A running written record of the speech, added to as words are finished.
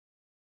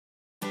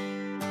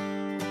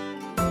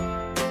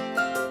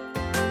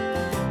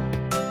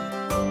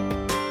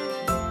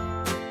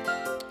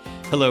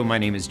Hello, my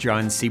name is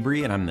John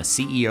Seabury, and I'm the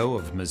CEO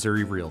of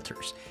Missouri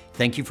REALTORS.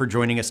 Thank you for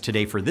joining us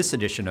today for this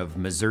edition of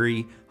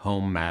Missouri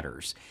Home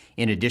Matters.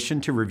 In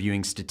addition to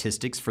reviewing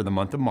statistics for the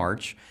month of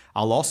March,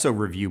 I'll also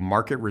review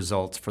market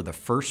results for the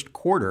first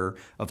quarter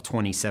of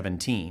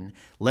 2017.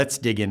 Let's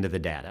dig into the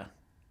data.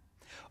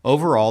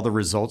 Overall, the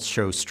results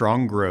show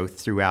strong growth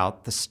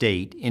throughout the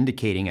state,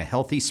 indicating a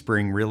healthy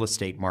spring real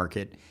estate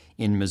market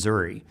in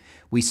Missouri.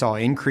 We saw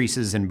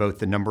increases in both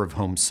the number of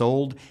homes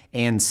sold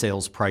and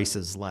sales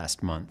prices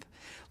last month.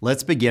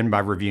 Let's begin by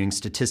reviewing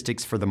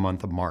statistics for the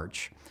month of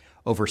March.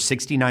 Over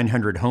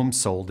 6,900 homes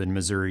sold in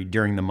Missouri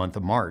during the month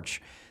of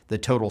March. The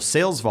total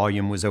sales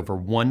volume was over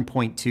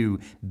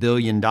 $1.2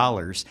 billion.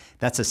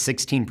 That's a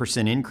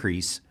 16%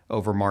 increase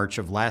over March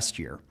of last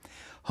year.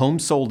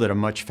 Homes sold at a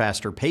much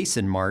faster pace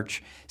in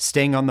March,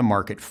 staying on the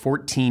market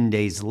 14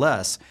 days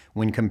less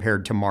when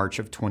compared to March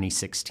of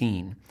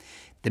 2016.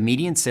 The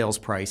median sales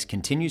price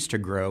continues to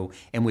grow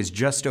and was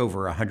just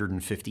over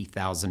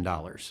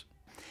 $150,000.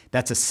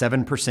 That's a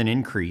 7%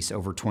 increase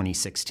over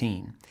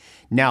 2016.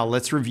 Now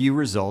let's review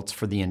results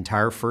for the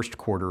entire first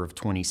quarter of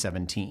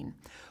 2017.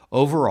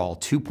 Overall,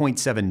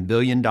 $2.7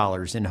 billion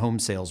in home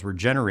sales were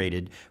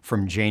generated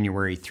from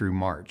January through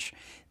March.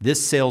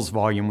 This sales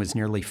volume was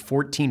nearly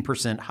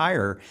 14%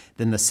 higher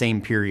than the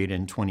same period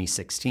in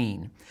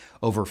 2016.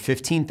 Over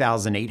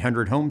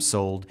 15,800 homes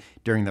sold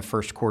during the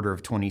first quarter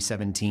of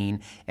 2017,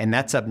 and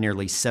that's up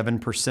nearly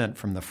 7%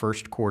 from the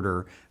first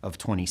quarter of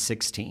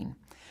 2016.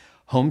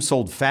 Homes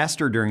sold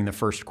faster during the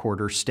first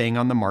quarter, staying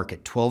on the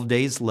market 12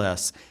 days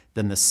less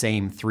than the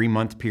same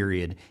three-month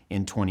period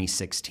in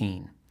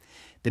 2016.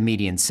 The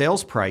median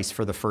sales price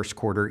for the first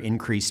quarter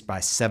increased by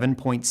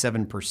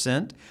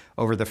 7.7%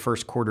 over the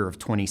first quarter of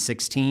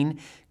 2016,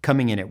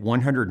 coming in at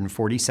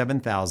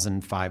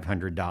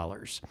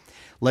 $147,500.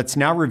 Let's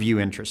now review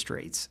interest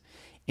rates.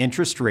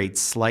 Interest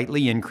rates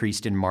slightly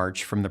increased in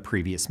March from the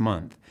previous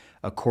month.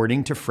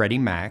 According to Freddie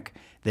Mac,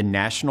 the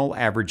national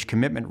average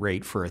commitment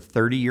rate for a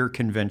 30-year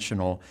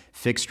conventional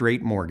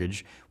fixed-rate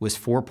mortgage was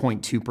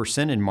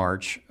 4.2% in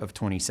March of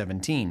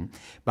 2017.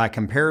 By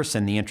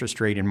comparison, the interest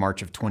rate in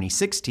March of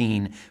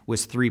 2016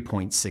 was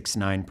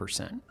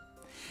 3.69%.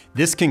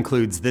 This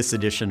concludes this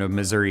edition of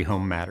Missouri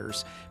Home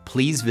Matters.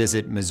 Please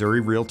visit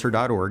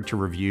MissouriRealtor.org to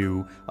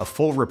review a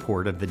full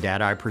report of the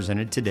data I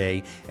presented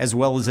today, as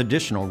well as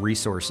additional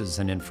resources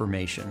and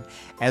information.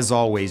 As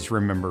always,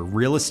 remember,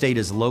 real estate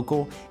is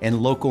local,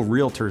 and local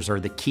realtors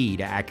are the key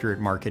to accurate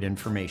market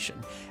information.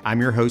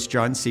 I'm your host,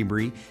 John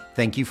Seabury.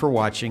 Thank you for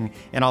watching,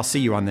 and I'll see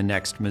you on the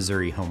next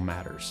Missouri Home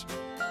Matters.